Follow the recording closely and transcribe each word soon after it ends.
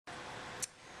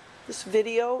This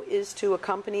video is to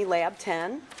accompany Lab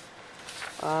 10.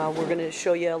 We're going to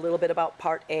show you a little bit about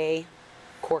Part A,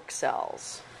 cork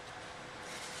cells.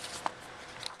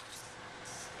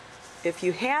 If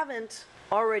you haven't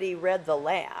already read the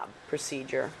lab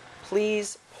procedure,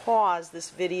 please pause this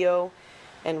video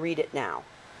and read it now.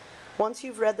 Once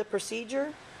you've read the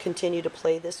procedure, continue to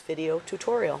play this video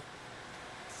tutorial.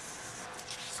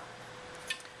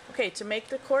 Okay, to make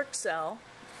the cork cell,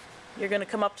 you're going to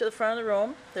come up to the front of the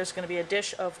room. There's going to be a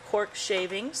dish of cork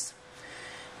shavings.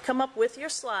 Come up with your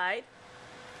slide,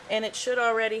 and it should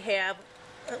already have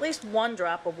at least one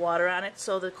drop of water on it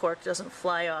so the cork doesn't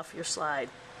fly off your slide.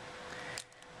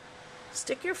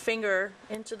 Stick your finger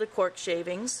into the cork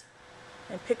shavings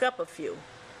and pick up a few.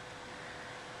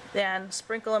 Then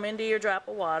sprinkle them into your drop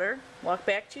of water, walk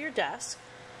back to your desk,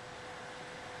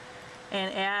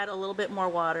 and add a little bit more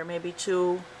water, maybe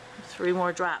 2-3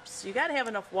 more drops. You got to have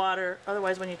enough water,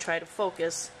 otherwise when you try to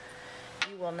focus,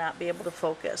 you will not be able to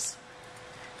focus.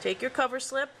 Take your cover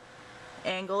slip,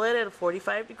 angle it at a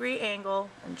 45-degree angle,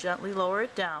 and gently lower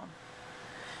it down.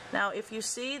 Now if you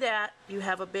see that you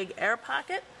have a big air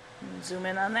pocket, zoom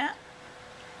in on that.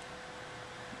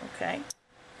 Okay,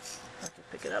 I have to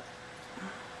pick it up.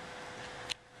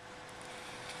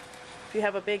 If you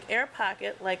have a big air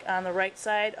pocket, like on the right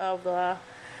side of the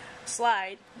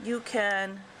slide, you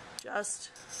can just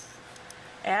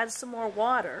add some more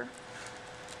water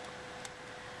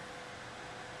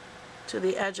to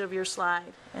the edge of your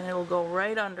slide, and it'll go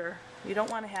right under. You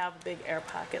don't want to have a big air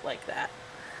pocket like that.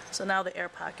 So now the air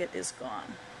pocket is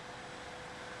gone.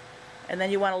 And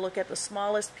then you want to look at the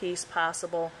smallest piece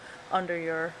possible under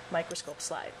your microscope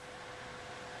slide.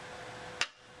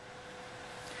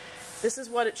 This is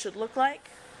what it should look like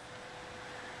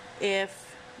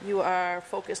if you are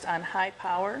focused on high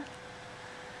power.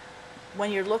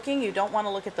 When you're looking, you don't want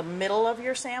to look at the middle of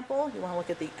your sample. You want to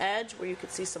look at the edge where you could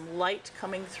see some light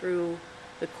coming through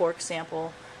the cork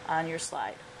sample on your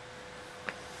slide.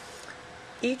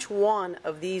 Each one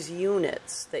of these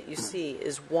units that you see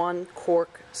is one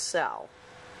cork cell,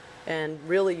 and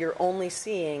really you're only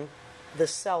seeing the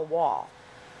cell wall.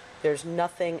 There's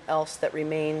nothing else that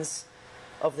remains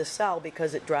of the cell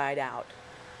because it dried out.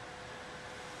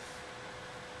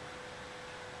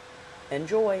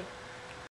 Enjoy.